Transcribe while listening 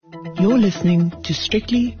You're listening to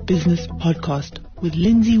Strictly Business Podcast with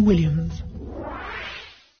Lindsay Williams.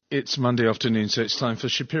 It's Monday afternoon, so it's time for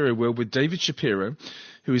Shapiroworld with David Shapiro,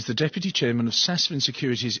 who is the Deputy Chairman of Sasfin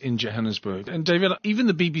Securities in Johannesburg. And David, even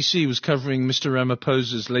the BBC was covering Mr.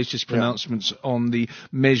 Ramaphosa's latest pronouncements on the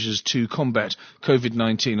measures to combat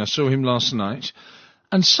COVID-19. I saw him last night,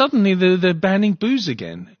 and suddenly they're banning booze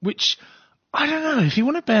again, which, I don't know, if you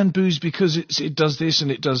want to ban booze because it does this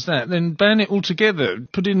and it does that, then ban it altogether.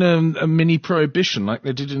 Put in a mini prohibition like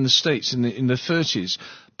they did in the States in the 30s.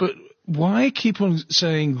 But why keep on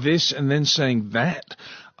saying this and then saying that?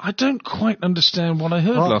 I don't quite understand what I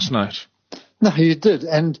heard last night. No, you did.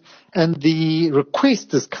 And the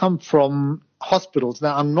request has come from hospitals.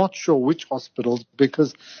 Now, I'm not sure which hospitals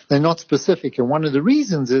because they're not specific. And one of the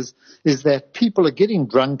reasons is that people are getting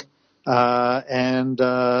drunk and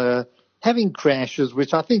having crashes,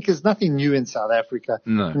 which I think is nothing new in South Africa.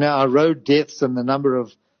 No. Now, road deaths and the number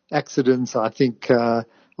of accidents, I think, are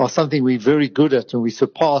something we're very good at, and we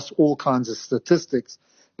surpass all kinds of statistics.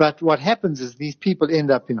 But what happens is these people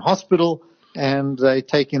end up in hospital, and they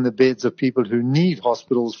take in the beds of people who need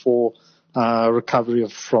hospitals for recovery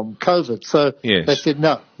from COVID. So They said,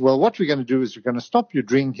 no. Well, what we're going to do is we're going to stop you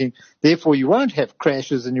drinking. Therefore, you won't have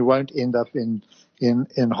crashes, and you won't end up in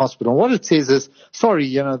hospital. And what it says is,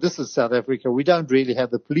 sorry, this is South Africa. We don't really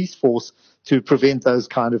have the police force to prevent those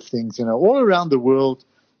kind of things. All around the world,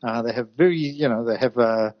 they have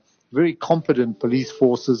very competent police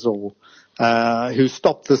forces or who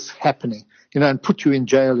stop this happening, and put you in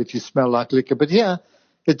jail if you smell like liquor. But here,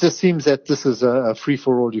 it just seems that this is a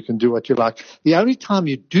free-for-all. You can do what you like. The only time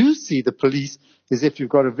you do see the police is if you've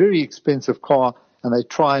got a very expensive car and they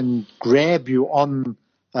try and grab you on,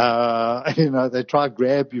 they try to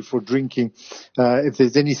grab you for drinking if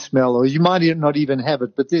there's any smell, or you might not even have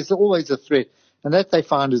it, but there's always a threat. And that they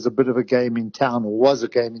find is a bit of a game in town, or was a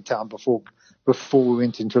game in town before we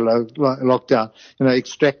went into lockdown.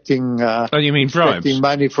 Extracting. You mean bribes? Extracting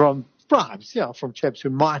money from bribes, from chaps who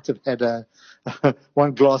might have had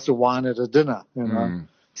one glass of wine at a dinner.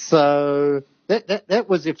 So that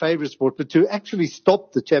was their favourite sport. But to actually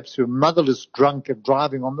stop the chaps who are motherless, drunk, and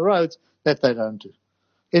driving on the roads, that they don't do.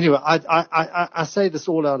 Anyway, I say this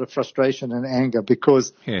all out of frustration and anger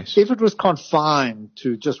because if it was confined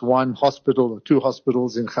to just one hospital or two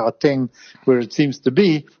hospitals in Gauteng, where it seems to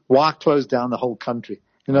be, why close down the whole country?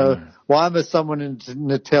 Why must someone in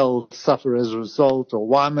Natal suffer as a result, or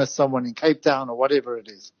why must someone in Cape Town, or whatever it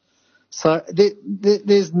is? So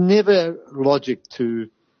there's never logic to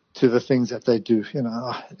the things that they do.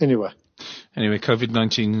 Anyway,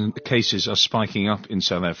 COVID-19 cases are spiking up in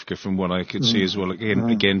South Africa from what I could see as well.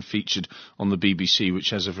 Again featured on the BBC,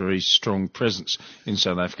 which has a very strong presence in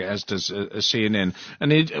South Africa, as does CNN.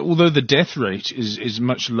 And although the death rate is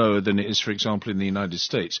much lower than it is, for example, in the United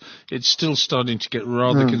States, it's still starting to get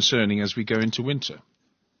rather concerning as we go into winter.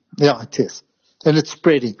 Yeah, it is. And it's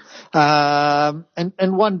spreading. And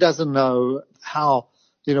one doesn't know how,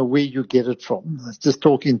 where you get it from. I was just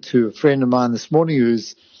talking to a friend of mine this morning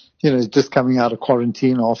who's just coming out of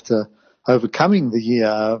quarantine after overcoming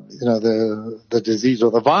the disease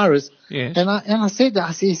or the virus. Yes. And I said,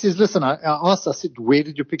 he says, listen, I asked, I said, where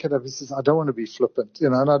did you pick it up? He says, I don't want to be flippant,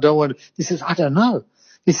 and I don't want to, he says, I don't know.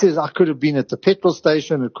 He says, I could have been at the petrol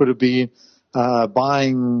station. It could have been,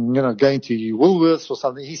 buying, going to Woolworths or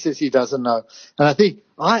something. He says he doesn't know. And I think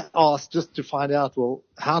I asked just to find out, well,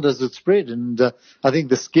 how does it spread? And I think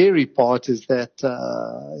the scary part is that,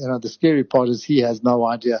 he has no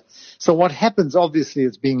idea. So what happens, obviously,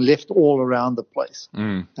 it's being left all around the place.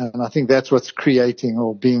 And I think that's what's creating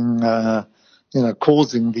or being,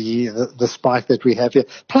 causing the spike that we have here.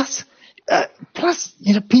 Plus,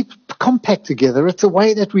 people compact together. It's a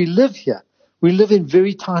way that we live here. We live in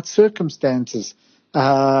very tight circumstances.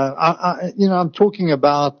 I'm talking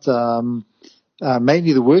about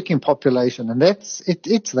mainly the working population, and they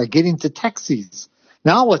get into taxis.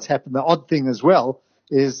 Now what's happened, the odd thing as well,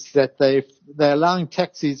 is that they're allowing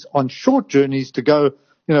taxis on short journeys to go,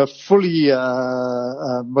 fully,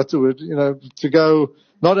 to go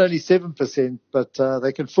not only 7%, but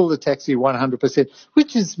they can fill the taxi 100%,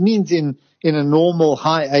 which means in a normal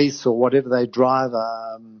high ace or whatever they drive,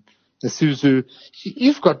 the Suzu,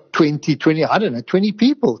 you've got 20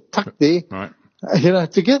 people tucked there, right.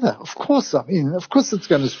 Together. Of course, it's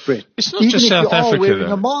going to spread. It's not just South Africa, wearing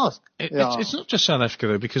though. A mask. It's not just South Africa,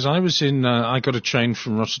 though, because I got a train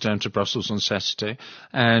from Rotterdam to Brussels on Saturday,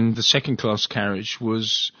 and the second class carriage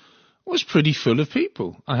was was pretty full of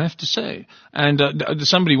people, I have to say. And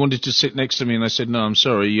somebody wanted to sit next to me, and I said, no, I'm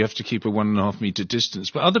sorry, you have to keep a 1.5 meter distance.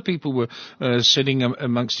 But other people were sitting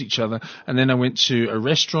amongst each other. And then I went to a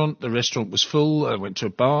restaurant. The restaurant was full. I went to a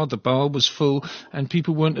bar. The bar was full, and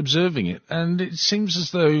people weren't observing it. And it seems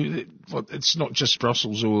as though it's not just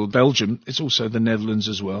Brussels or Belgium, it's also the Netherlands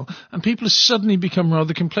as well. And people have suddenly become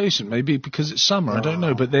rather complacent, maybe because it's summer, I don't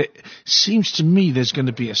know. But there seems to me there's going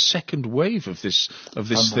to be a second wave of this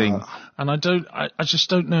thing. And I just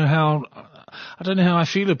don't know how I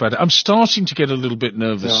feel about it. I'm starting to get a little bit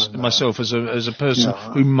nervous myself as a person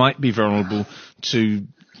who might be vulnerable to,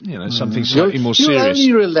 something slightly more serious. You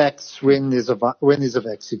only relax when there's a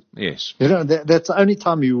vaccine. Yes. That's the only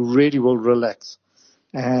time you really will relax.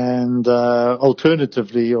 And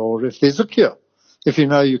alternatively, or if there's a cure, if you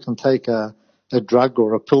know you can take a drug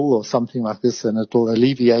or a pill or something like this and it will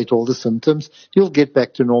alleviate all the symptoms, you'll get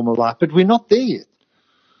back to normal life. But we're not there yet.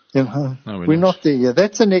 No, we're not there yet.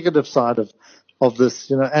 That's a negative side of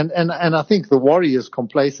this, and I think the worry is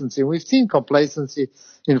complacency. And we've seen complacency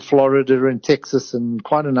in Florida and Texas and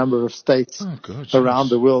quite a number of states around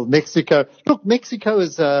the world. Mexico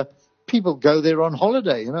is, people go there on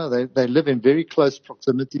holiday, they live in very close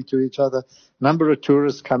proximity to each other. Number of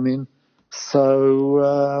tourists come in.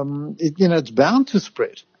 So, it's bound to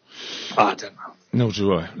spread. I don't know. Nor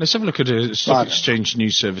do I. Let's have a look at a stock exchange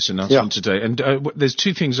news service announcement today. And there's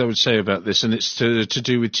two things I would say about this, and it's to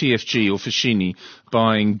do with TFG or Foschini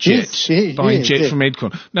buying Jet from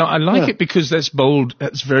Edcon. Now, I like it because that's bold.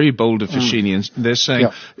 That's very bold of Foschini, and they're saying,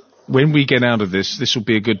 when we get out of this will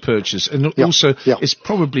be a good purchase. And also, they've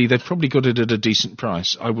probably got it at a decent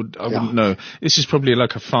price. I wouldn't know. This is probably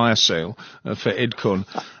like a fire sale for Edcon.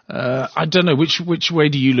 I don't know, which way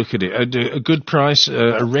do you look at it? A good price,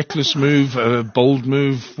 a reckless move, a bold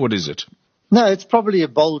move? What is it? No, it's probably a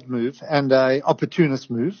bold move and a opportunist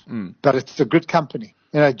move, but it's a good company.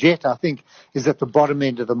 Jet, I think, is at the bottom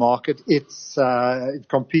end of the market. It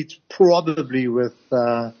competes probably with,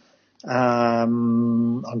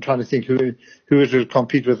 I'm trying to think who it will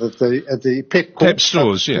compete with at the Pep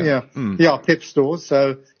stores, Pep stores.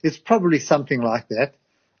 So it's probably something like that.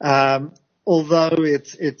 Although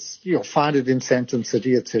you'll find it in Santon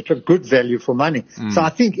City, etc. Good value for money. So I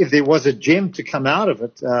think if there was a gem to come out of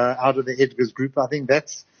it, out of the Edgar's group, I think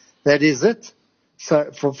that is it. So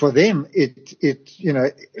for them,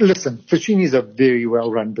 listen, Foschini is a very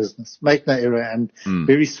well run business. Make no error, and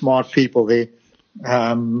very smart people there.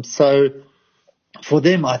 So for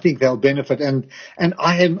them, I think they'll benefit. And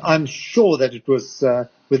I'm sure that it was,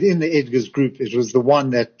 within the Edgar's group, it was the one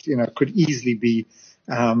that, could easily be,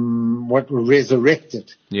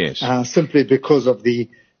 resurrected. Yes. Simply because of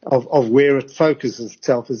of where it focuses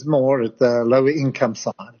itself is more at the lower income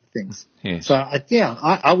side of things. Yes. So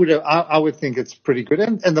I would think it's pretty good.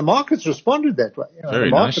 And the market's responded that way. Very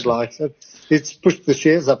the market likes it. It's pushed the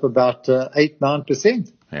shares up about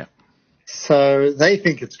 8-9%. Yeah. So they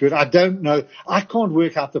think it's good. I don't know. I can't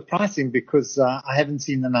work out the pricing because I haven't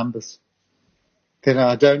seen the numbers.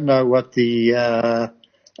 I don't know what the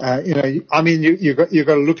you've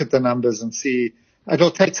got to look at the numbers and see.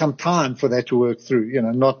 It'll take some time for that to work through.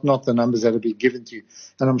 Not the numbers that will be given to you.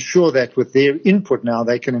 And I'm sure that with their input now,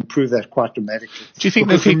 they can improve that quite dramatically. Do you think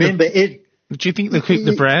they'll keep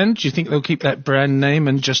the brand? Do you think they'll keep that brand name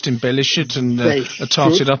and just embellish it and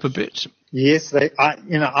tart it up a bit? Yes,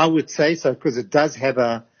 I would say so because it does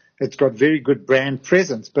have it's got very good brand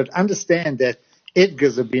presence. But understand that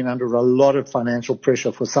Edgar's have been under a lot of financial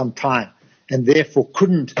pressure for some time, and therefore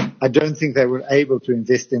I don't think they were able to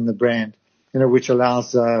invest in the brand, which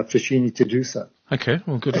allows Foschini to do so. Okay,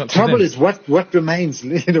 well, good luck. The trouble is what remains,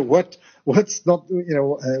 what's not,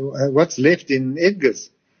 what's left in Edgar's.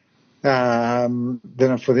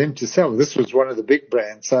 Then for them to sell. This was one of the big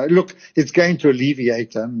brands. So look, it's going to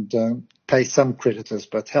alleviate and pay some creditors,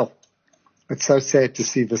 but hell, it's so sad to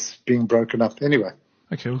see this being broken up. Anyway.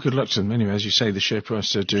 Okay, well, good luck to them. Anyway, as you say, the share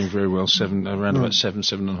price are doing very well, around about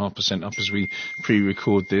 7.5% up as we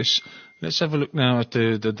pre-record this. Let's have a look now at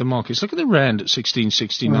the markets. Look at the rand at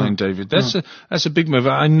 16.69, David. That's a big move.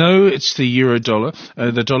 I know it's the euro dollar.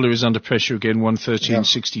 The dollar is under pressure again,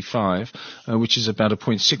 113.65, which is about a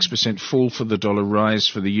 0.6% fall for the dollar, rise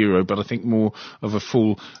for the euro, but I think more of a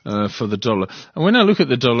fall for the dollar. And when I look at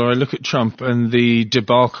the dollar, I look at Trump and the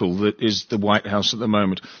debacle that is the White House at the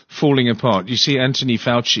moment, falling apart. You see, Anthony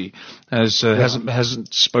Fauci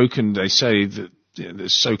hasn't spoken. They say that the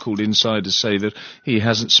so-called insiders say that he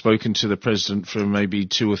hasn't spoken to the president for maybe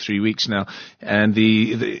 2 or 3 weeks now, and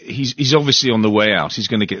he's obviously on the way out. He's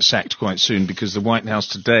going to get sacked quite soon because the White House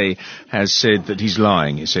today has said that he's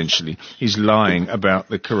lying, essentially. He's lying about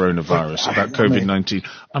the coronavirus, about COVID-19,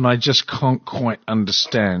 and I just can't quite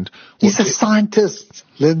understand. He's a scientist,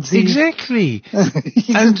 Lindsay. Exactly. He's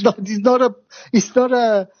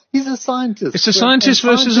a scientist. It's a scientist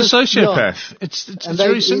versus a sociopath. Yeah. It's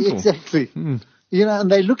very simple. Exactly.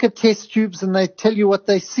 And they look at test tubes and they tell you what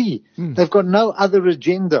they see. They've got no other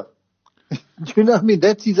agenda.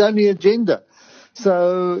 That's his only agenda.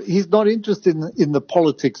 So he's not interested in the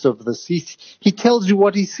politics of this. He tells you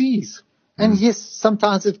what he sees. And yes,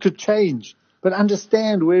 sometimes it could change, but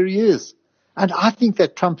understand where he is. And I think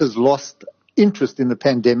that Trump has lost interest in the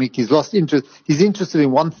pandemic. He's lost interest. He's interested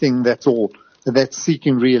in one thing, that's all. And that's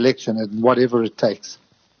seeking re-election and whatever it takes.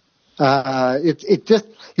 It just,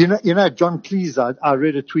 John Cleese, I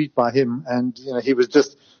read a tweet by him and, he was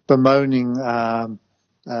just bemoaning,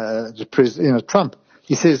 Trump.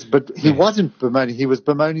 He says, but he wasn't bemoaning, he was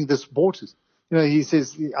bemoaning the supporters. He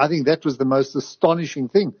says, I think that was the most astonishing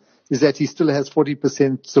thing, is that he still has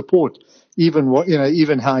 40% support. Even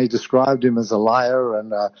how he described him as a liar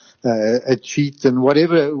and a cheat and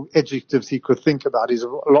whatever adjectives he could think about. He's a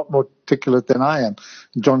lot more articulate than I am,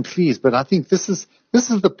 John Cleese. But I think this is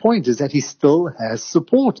the point, is that he still has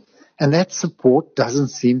support, and that support doesn't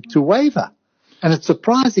seem to waver. And it's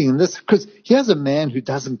surprising in this, because here's a man who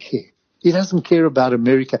doesn't care. He doesn't care about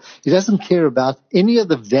America. He doesn't care about any of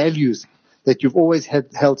the values that you've always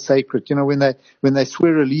held sacred. When they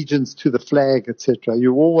swear allegiance to the flag, etc.,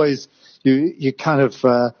 you kind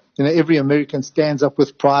of, every American stands up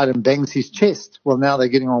with pride and bangs his chest. Well, now they're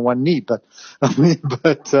getting on one knee,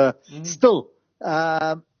 still,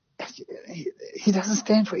 he doesn't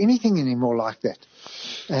stand for anything anymore like that.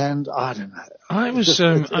 And I don't know. It's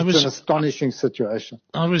an astonishing situation.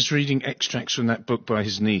 I was reading extracts from that book by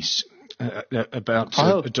his niece about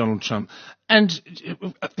Donald Trump, and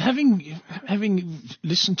having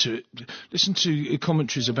listened to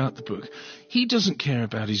commentaries about the book, he doesn't care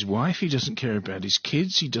about his wife, he doesn't care about his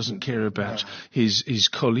kids, he doesn't care about his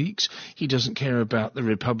colleagues, he doesn't care about the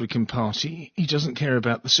Republican Party, he doesn't care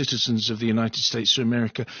about the citizens of the United States of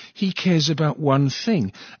America. He cares about one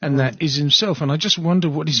thing, and that is himself. And I just wonder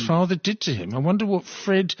what his father did to him. I wonder what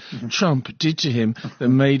Fred Trump did to him that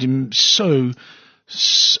made him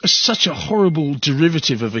such a horrible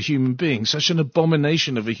derivative of a human being, such an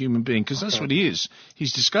abomination of a human being, because that's what he is.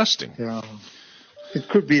 He's disgusting. Yeah. It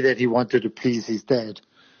could be that he wanted to please his dad.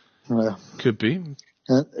 Could be.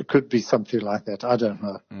 It could be something like that. I don't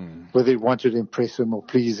know whether he wanted to impress him or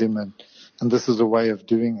please him, and this is a way of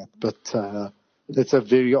doing it. But it's a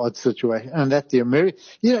very odd situation, and that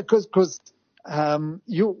because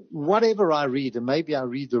whatever I read, and maybe I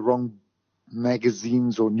read the wrong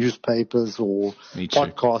magazines or newspapers or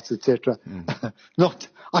podcasts, etc.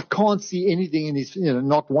 I can't see anything in his,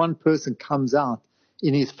 not one person comes out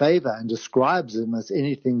in his favor and describes him as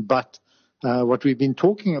anything but what we've been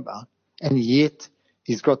talking about. And yet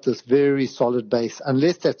he's got this very solid base,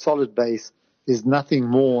 unless that solid base is nothing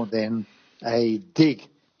more than a dig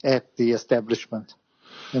at the establishment,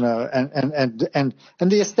 and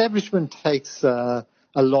the establishment takes a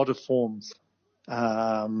lot of forms.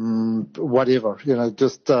 Whatever, who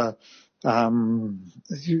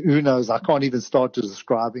knows? I can't even start to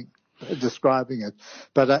describing it,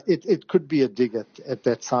 but it could be a dig at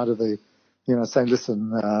that side of the, saying,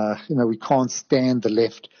 listen, we can't stand the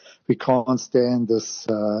left. We can't stand this,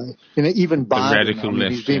 even Biden. The radical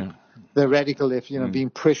left, the radical left, being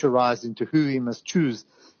pressurized into who he must choose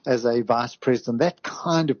as a vice president. That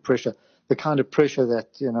kind of pressure, the kind of pressure that,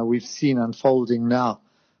 we've seen unfolding now.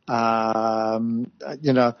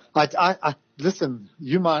 Listen,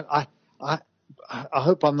 I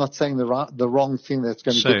hope I'm not saying the wrong thing that's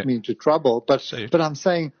going to get me into trouble, but I'm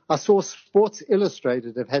saying I saw Sports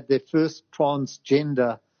Illustrated have had their first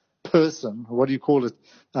transgender person, what do you call it,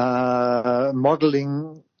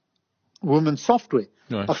 modeling woman software.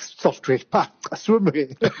 Right. Swimwear.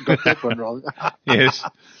 Got that one wrong. Yes.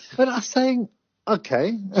 But I'm saying,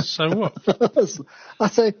 okay. So what? I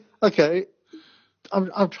say, okay,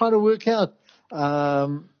 I'm trying to work out,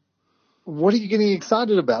 what are you getting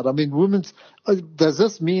excited about? I mean, does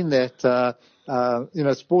this mean that,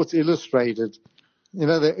 Sports Illustrated,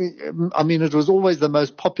 it was always the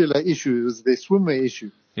most popular issue, it was their swimwear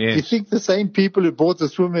issue. Yes. You think the same people who bought the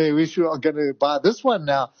swimwear issue are going to buy this one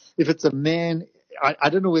now? If it's a man, I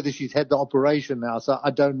don't know whether she's had the operation now, so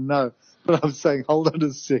I don't know. But I'm saying, hold on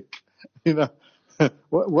a sec.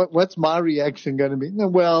 what's my reaction going to be? No,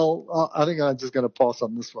 well, I think I'm just going to pass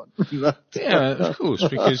on this one. Yeah, of course,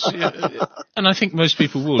 because, and I think most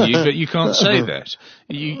people will, but you can't say that.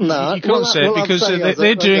 You can't say it because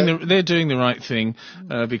they're doing the right thing,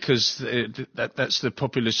 because that's the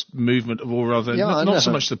populist movement, or rather, not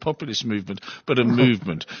so much the populist movement, but a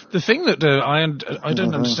movement. The thing that I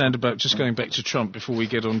don't understand about, just going back to Trump before we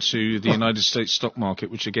get on to the United States stock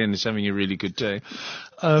market, which again is having a really good day,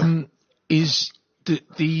 is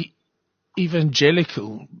the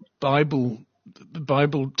evangelical Bible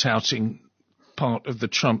touting part of the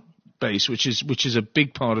Trump base, which is a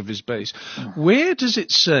big part of his base. Where does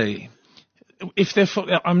it say, if they're,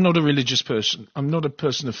 I'm not a religious person, I'm not a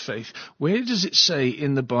person of faith, where does it say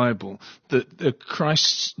in the Bible that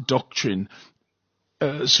Christ's doctrine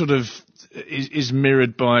sort of is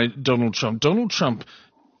mirrored by Donald Trump? Donald Trump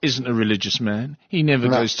isn't a religious man. He never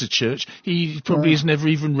goes to church. He probably has never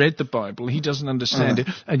even read the Bible. He doesn't understand it.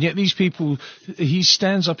 And yet these people, he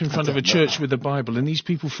stands up in front of a church with the Bible, and these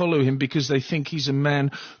people follow him because they think he's a man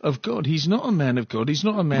of God. He's not a man of God. He's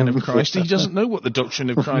not a man of Christ. He doesn't know what the doctrine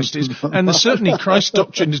of Christ is. And certainly Christ's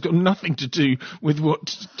doctrine has got nothing to do with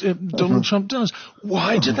what Donald Trump does.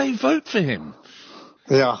 Why do they vote for him?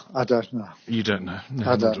 Yeah, I don't know. You don't know? No,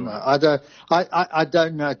 I don't know. I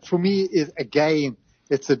don't know. For me, again,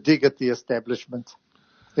 it's a dig at the establishment.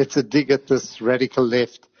 It's a dig at this radical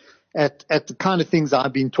left, at the kind of things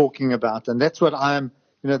I've been talking about. And that's what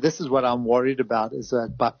this is what I'm worried about, is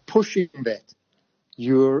that by pushing that,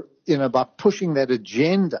 by pushing that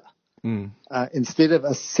agenda, instead of a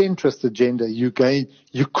centrist agenda, you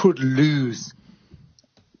could lose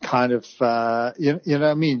kind of, you know what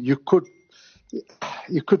I mean? You could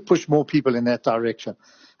push more people in that direction.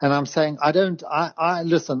 And I'm saying,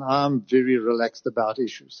 listen, I'm very relaxed about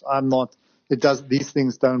issues. These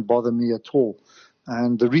things don't bother me at all.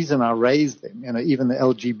 And the reason I raise them, even the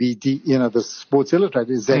LGBT, the Sports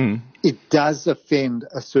Illustrated, is that it does offend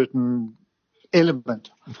a certain element,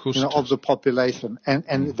 of the population.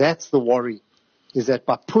 And that's the worry, is that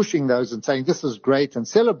by pushing those and saying this is great and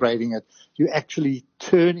celebrating it, you actually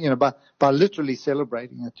turn, by literally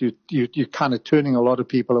celebrating it, you're kind of turning a lot of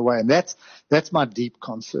people away. And that's my deep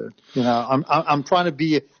concern. I'm trying to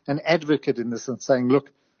be an advocate in this and saying, look,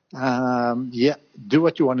 do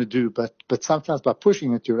what you want to do, but sometimes by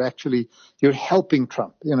pushing it, you're helping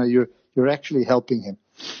Trump. You're actually helping him.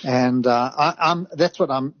 And that's what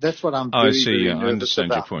I'm very I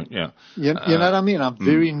understand your point. Yeah. You know what I mean? I'm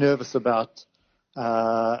very nervous about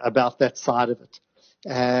that side of it.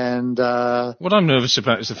 And what I'm nervous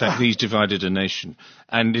about is the fact that he's divided a nation,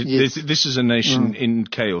 and this is a nation in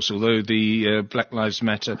chaos. Although the Black Lives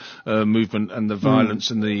Matter movement and the violence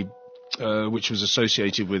and the which was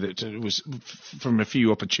associated with it was from a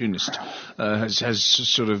few opportunists has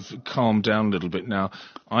sort of calmed down a little bit now.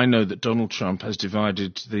 I know that Donald Trump has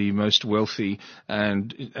divided the most wealthy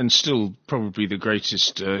and still probably the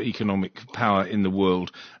greatest economic power in the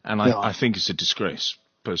world, and I think it's a disgrace,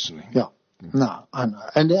 personally. Yeah. No, I know.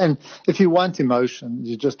 And if you want emotion,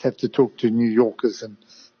 you just have to talk to New Yorkers and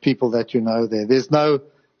people that there. There's no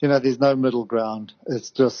middle ground. It's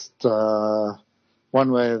just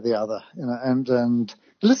one way or the other. And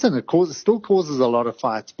listen, it still causes a lot of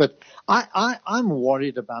fights. But I'm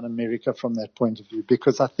worried about America from that point of view,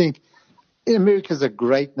 because I think America is a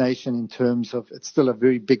great nation in terms of it's still a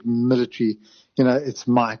very big military, its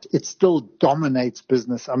might. It still dominates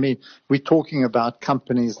business. I mean, we're talking about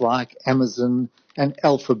companies like Amazon and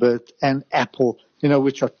Alphabet and Apple,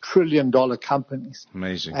 which are trillion-dollar companies.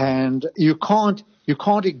 Amazing. And you can't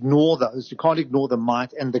ignore those. You can't ignore the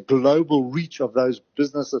might and the global reach of those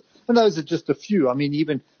businesses. And those are just a few. I mean,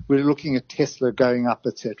 even we're looking at Tesla going up,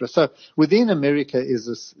 etc. So within America is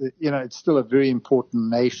this, it's still a very important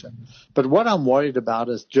nation. But what I'm worried about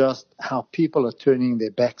is just how people are turning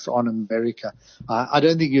their backs on America. I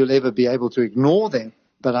don't think you'll ever be able to ignore them,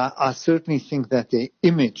 but I certainly think that their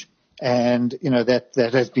image and, that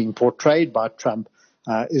has been portrayed by Trump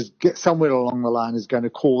is somewhere along the line is going to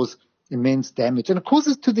cause immense damage. And it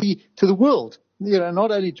causes to the world,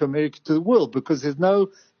 not only to America, to the world, because there's no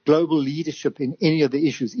global leadership in any of the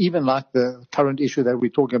issues, even like the current issue that we're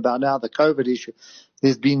talking about now, the COVID issue.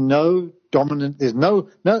 There's been no dominant, there's no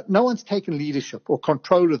one's taken leadership or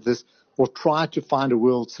control of this or tried to find a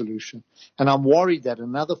world solution. And I'm worried that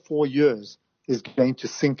another 4 years is going to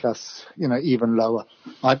sink us, even lower.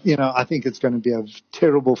 I think it's going to be a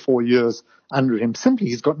terrible 4 years under him. Simply,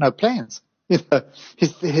 he's got no plans.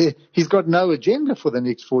 He's got no agenda for the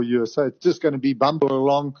next 4 years. So it's just going to be bumble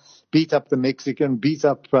along, beat up the Mexican, beat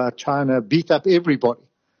up China, beat up everybody,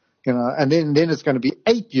 and then it's going to be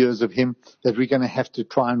 8 years of him that we're going to have to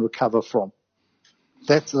try and recover from.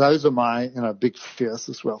 Those are my big fears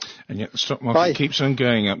as well. And yet the stock market keeps on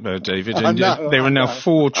going up there, David. And there are now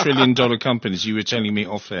 $4 trillion companies, you were telling me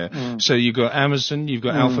off air. So you've got Amazon, you've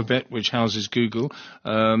got Alphabet, which houses Google.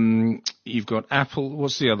 You've got Apple.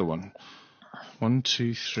 What's the other one? 1,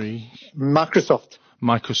 2, 3.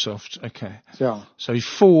 Microsoft, okay. Yeah. So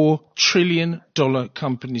 $4 trillion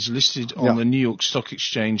companies listed on the New York Stock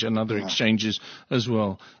Exchange and other exchanges as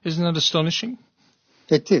well. Isn't that astonishing?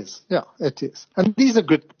 It is, yeah, it is. And these are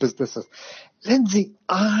good businesses. Lindsay,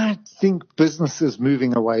 I think business is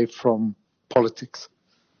moving away from politics.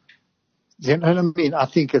 You know what I mean? I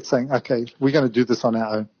think it's saying, okay, we're going to do this on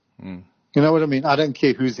our own. You know what I mean? I don't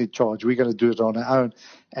care who's in charge. We're going to do it on our own.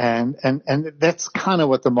 And that's kind of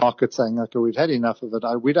what the market's saying. Okay, we've had enough of it.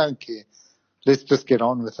 We don't care. Let's just get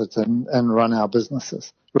on with it and run our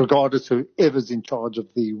businesses, regardless of whoever's in charge of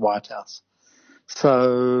the White House.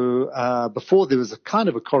 So before there was a kind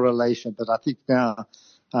of a correlation, but I think now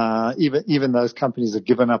even those companies have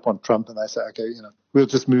given up on Trump and they say, okay, we'll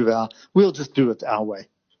just do it our way.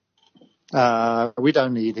 We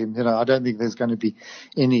don't need him. I don't think there's going to be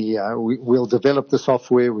any. We'll develop the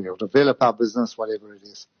software. We'll develop our business, whatever it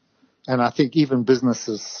is. And I think even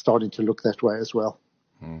businesses starting to look that way as well.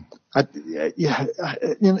 I'm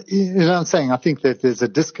saying? I think that there's a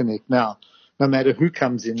disconnect now. No matter who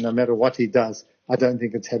comes in, no matter what he does, I don't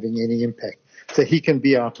think it's having any impact. So he can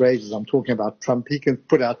be outrageous. I'm talking about Trump. He can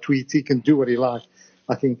put out tweets. He can do what he likes.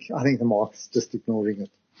 I think the market's just ignoring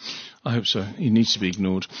it. I hope so. He needs to be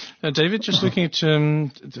ignored. David, just looking at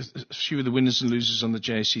a few of the winners and losers on the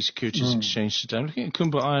JSE Securities Exchange today. I'm looking at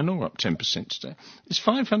Kumba Iron Ore up 10% today. It's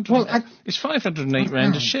 508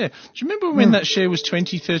 Rand a share. Do you remember when that share was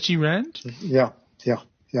 20, 30 Rand? Yeah.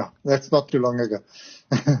 That's not too long ago.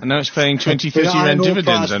 And now it's paying 20, 30 Rand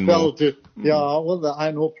dividends and more. The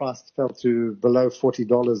iron ore price fell to below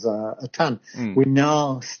 $40 a ton. We're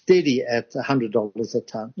now steady at $100 a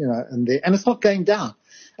ton, and it's not going down.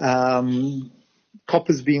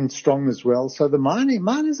 Copper's been strong as well. So the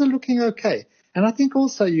miners are looking okay. And I think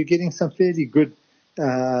also you're getting some fairly good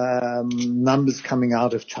numbers coming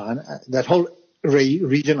out of China. That whole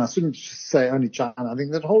region, I shouldn't say only China, I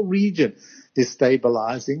think that whole region is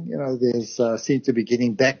stabilizing. There's seem to be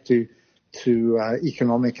getting back to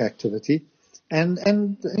economic activity.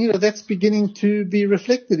 And that's beginning to be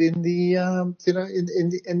reflected in the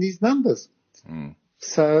in these numbers.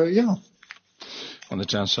 So yeah. On the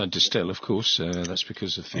downside, Distell, of course, that's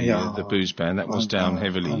because of the booze ban. That was down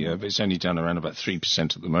heavily. But it's only down around about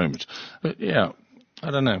 3% at the moment. But yeah, I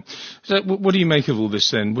don't know. So what do you make of all this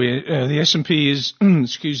then? The S&P is,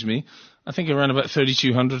 I think around about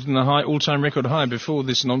 3,200 and the all-time record high before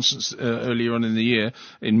this nonsense earlier on in the year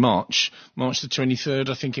in March the 23rd.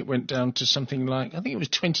 I think it went down to something like, I think it was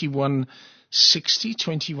 2160,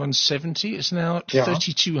 2170. It's now at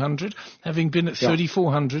 3,200, having been at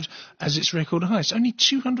 3,400 as its record high. It's only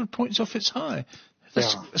 200 points off its high.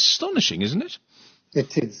 That's astonishing, isn't it?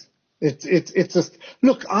 It is. It's just,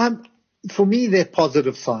 look, for me, they're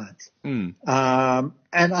positive signs. And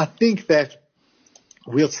I think that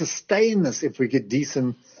we'll sustain this if we get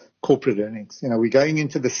decent corporate earnings. We're going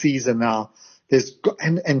into the season now. For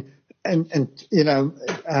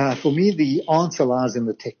me, the answer lies in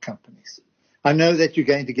the tech companies. I know that you're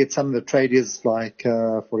going to get some of the traders like,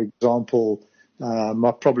 for example,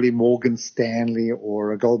 probably Morgan Stanley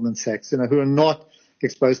or Goldman Sachs, who are not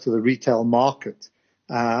exposed to the retail market.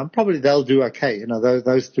 Probably they'll do okay,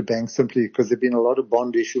 those two banks, simply because there's been a lot of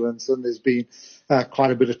bond issuance and there's been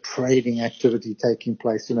quite a bit of trading activity taking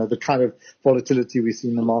place. The kind of volatility we see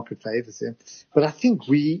in the market favors them. But I think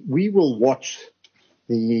we will watch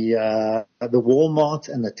the Walmart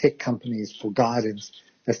and the tech companies for guidance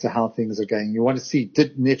as to how things are going. You want to see,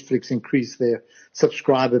 did Netflix increase their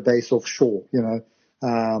subscriber base offshore? You're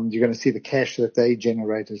going to see the cash that they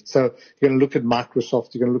generated. So you're going to look at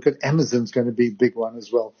Microsoft. You're going to look at Amazon's going to be a big one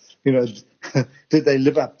as well. Did they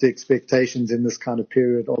live up to expectations in this kind of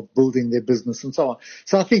period of building their business and so on?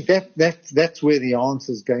 So I think that's where the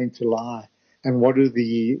answer is going to lie. And what do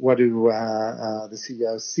the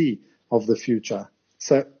CEOs see of the future?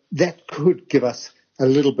 So that could give us a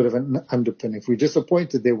little bit of an underpin. If we're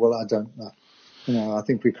disappointed there, well, I don't know. I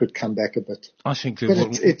think we could come back a bit. I think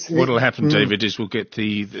that what will happen, David, is we'll get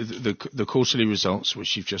the quarterly results,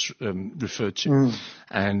 which you've just referred to,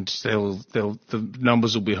 and the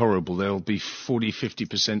numbers will be horrible. They'll be 40,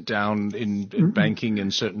 50% down in banking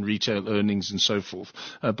and certain retail earnings and so forth.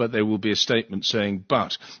 But there will be a statement saying,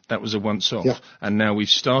 but that was a once-off, and now we've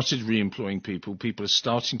started re-employing people. People are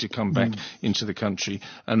starting to come back into the country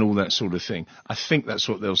and all that sort of thing. I think that's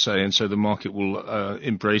what they'll say, and so the market will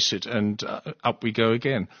embrace it. And I up we go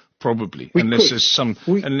again. Probably, Unless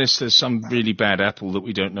there's some really bad apple that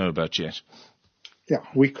we don't know about yet. Yeah,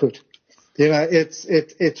 we could.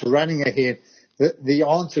 It's running ahead. The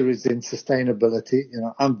answer is in sustainability.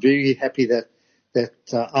 I'm very happy that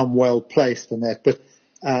I'm well placed in that. But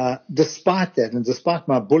despite that, and despite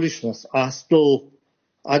my bullishness, I'm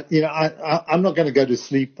not going to go to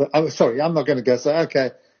sleep. I'm not going to go say,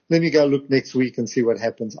 okay, let me go look next week and see what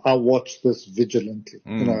happens. I watch this vigilantly.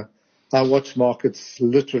 I watch markets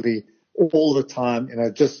literally all the time,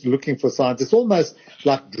 just looking for signs. It's almost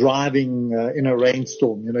like driving in a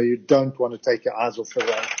rainstorm. You don't want to take your eyes off the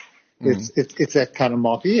road. It's that kind of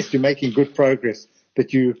market. Yes, you're making good progress,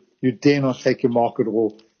 but you dare not take your market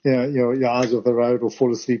or your eyes off the road or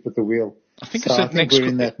fall asleep at the wheel. I think we're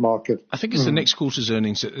in that market. I think it's the next quarter's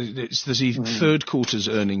earnings. It's the third quarter's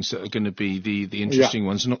earnings that are going to be the interesting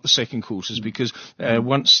ones, not the second quarter's, because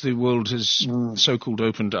once the world has so-called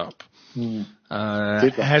opened up,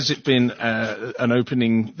 has it been an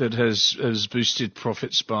opening that has boosted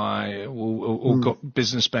profits by or got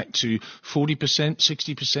business back to 40%,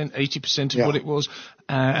 60%, 80% of what it was?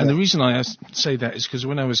 And the reason I say that is because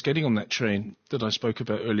when I was getting on that train that I spoke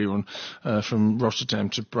about earlier on from Rotterdam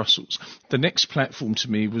to Brussels, the next platform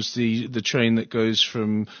to me was the train that goes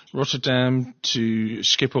from Rotterdam to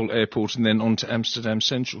Schiphol Airport and then on to Amsterdam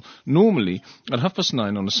Central. Normally, at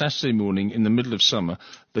 9:30 on a Saturday morning in the middle of summer,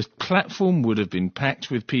 the platform would have been packed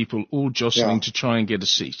with people all jostling to try and get a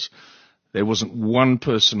seat. There wasn't one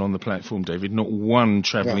person on the platform, David, not one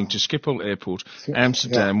travelling to Schiphol Airport,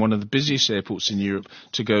 Amsterdam, one of the busiest airports in Europe,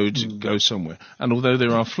 to go somewhere. And although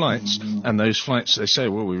there are flights, and those flights, they say,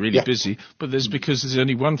 well, we're really busy, but because there's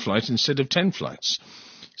only one flight instead of 10 flights.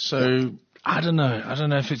 So I don't know. I don't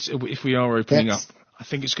know if we are opening up. I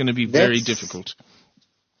think it's going to be very difficult.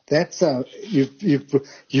 That's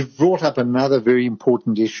you've brought up another very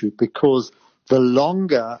important issue, because the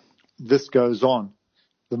longer this goes on,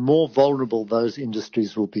 the more vulnerable those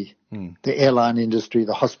industries will be. The airline industry,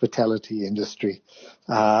 the hospitality industry,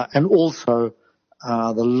 and also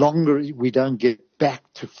the longer we don't get back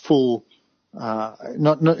to full,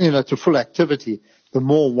 to full activity, the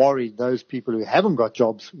more worried those people who haven't got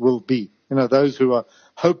jobs will be. Those who are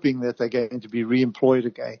hoping that they're going to be reemployed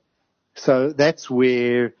again. So that's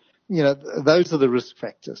where, those are the risk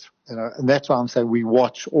factors. And that's why I'm saying we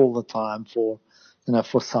watch all the time for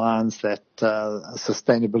signs that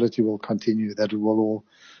sustainability will continue, that it will all,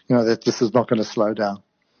 that this is not going to slow down.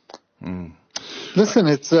 Listen,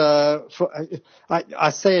 it's I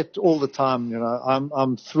say it all the time.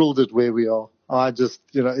 I'm thrilled at where we are. I just,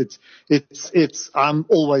 I'm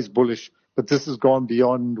always bullish, but this has gone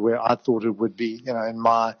beyond where I thought it would be. In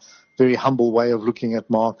my very humble way of looking at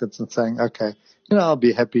markets and saying, okay, I'll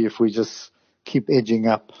be happy if we just keep edging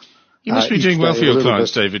up. You must be doing well for your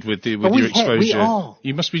clients, David, with your exposure. We are.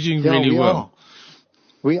 You must be doing really well.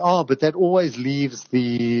 We are, but that always leaves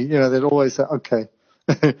that always say, okay,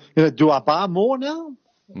 do I buy more now?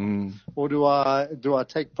 Or do I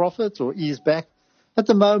take profits or ease back? At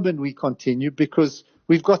the moment, we continue because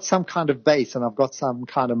we've got some kind of base and I've got some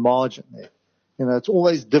kind of margin there. It's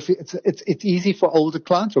always difficult. It's easy for older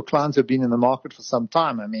clients or clients who have been in the market for some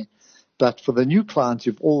time. But for the new clients,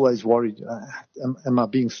 you've always worried, am I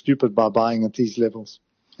being stupid by buying at these levels?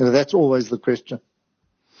 That's always the question.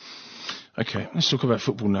 Okay, let's talk about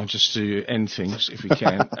football now, just to end things, if we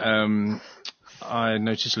can. I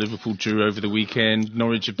noticed Liverpool drew over the weekend.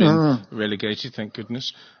 Norwich have been relegated, thank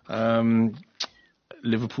goodness.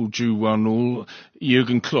 Liverpool drew 1-1.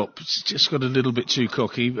 Jurgen Klopp just got a little bit too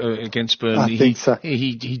cocky against Burnley. I think so.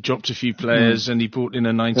 He dropped a few players and he brought in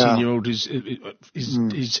a 19-year-old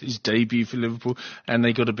his debut for Liverpool, and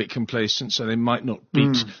they got a bit complacent, so they might not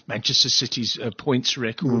beat Manchester City's points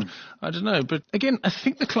record. I don't know, but again, I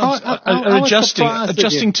think the clubs are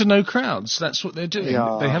adjusting to no crowds. That's what they're doing.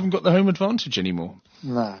 Yeah. They haven't got the home advantage anymore.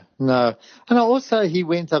 No. And also he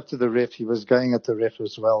went up to the ref. He was going at the ref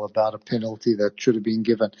as well about a penalty that should have been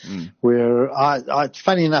given. Where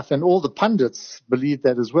funny enough, and all the pundits believed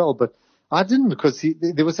that as well, but I didn't, because he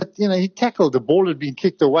tackled, the ball had been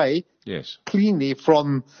kicked away cleanly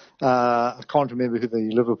from, I can't remember who the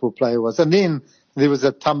Liverpool player was. And then there was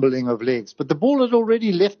a tumbling of legs, but the ball had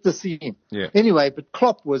already left the scene. Yeah. Anyway, but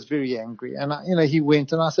Klopp was very angry, and he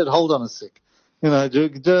went, and I said, hold on a sec.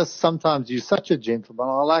 Just sometimes you're such a gentleman.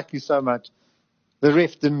 I like you so much. The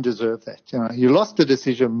ref didn't deserve that. You lost the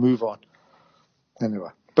decision, move on. Anyway,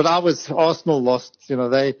 but Arsenal lost.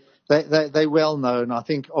 They well known. I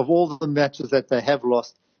think of all the matches that they have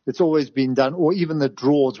lost, it's always been done, or even the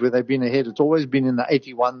draws where they've been ahead, it's always been in the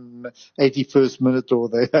 81st minute or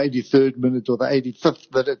the 83rd minute or the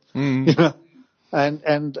 85th minute.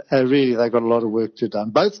 And really, they've got a lot of work to do.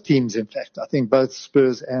 Both teams, in fact. I think both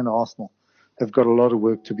Spurs and Arsenal have got a lot of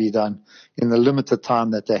work to be done in the limited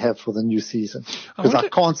time that they have for the new season. Because I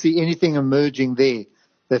can't see anything emerging there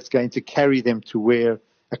that's going to carry them to where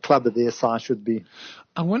a club of their size should be.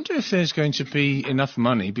 I wonder if there's going to be enough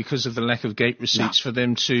money because of the lack of gate receipts for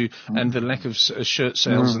them to, and the lack of shirt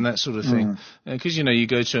sales and that sort of thing. Because, you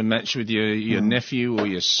go to a match with your nephew or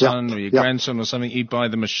your son or your grandson or something, you buy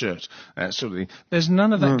them a shirt, that sort of thing. There's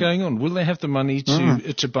none of that going on. Will they have the money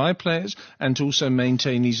to buy players and to also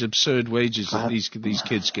maintain these absurd wages that these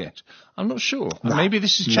kids get? I'm not sure. Maybe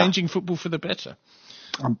this is changing football for the better.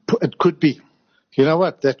 It could be. You know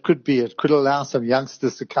what? That could be. It could allow some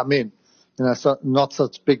youngsters to come in. So not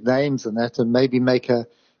such big names and that, and maybe make a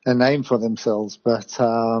name for themselves, but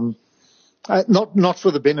not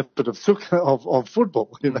for the benefit of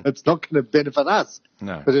football. It's not going to benefit us.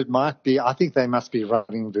 No. But it might be. I think they must be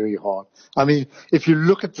running very hard. I mean, if you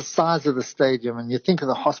look at the size of the stadium and you think of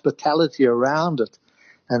the hospitality around it,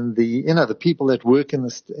 and the people that work in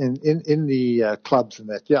the clubs and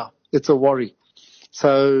that, it's a worry.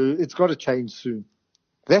 So it's got to change soon.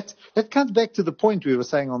 That comes back to the point we were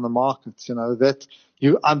saying on the markets,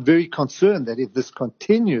 I'm very concerned that if this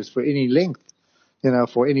continues for any length,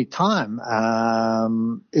 for any time,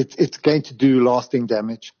 it's going to do lasting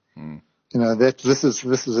damage. That this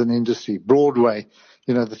is an industry. Broadway,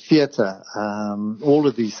 the theatre, all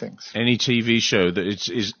of these things. Any TV show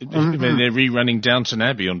that they're rerunning Downton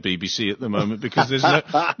Abbey on BBC at the moment because there's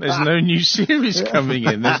no new series coming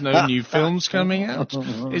in. There's no new films coming out.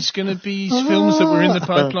 It's going to be films that were in the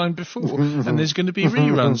pipeline before, and there's going to be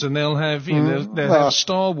reruns, and they'll have they'll have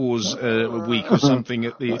Star Wars week or something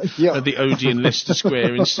at the Odeon Leicester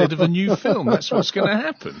Square instead of a new film. That's what's going to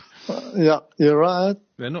happen. Yeah, you're right.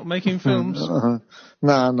 They're not making films. No.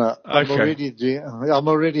 Okay. I'm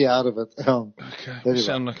already out of it. Okay. You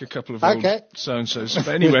sound like a couple of old so-and-sos.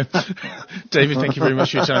 But anyway, David, thank you very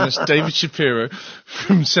much for your time. That's David Shapiro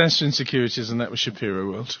from Sasfin Securities, and that was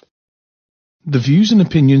Shapiroworld. The views and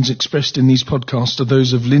opinions expressed in these podcasts are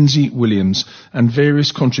those of Lindsay Williams and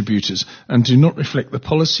various contributors and do not reflect the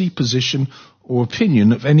policy, position or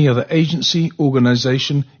opinion of any other agency,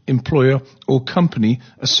 organisation, employer or company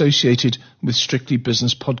associated with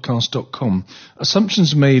strictlybusinesspodcast.com.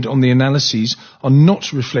 Assumptions made on the analyses are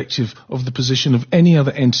not reflective of the position of any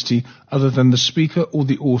other entity other than the speaker or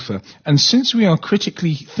the author. And since we are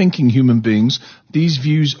critically thinking human beings, these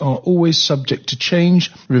views are always subject to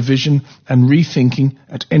change, revision and rethinking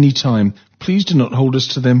at any time. Please do not hold us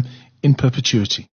to them in perpetuity.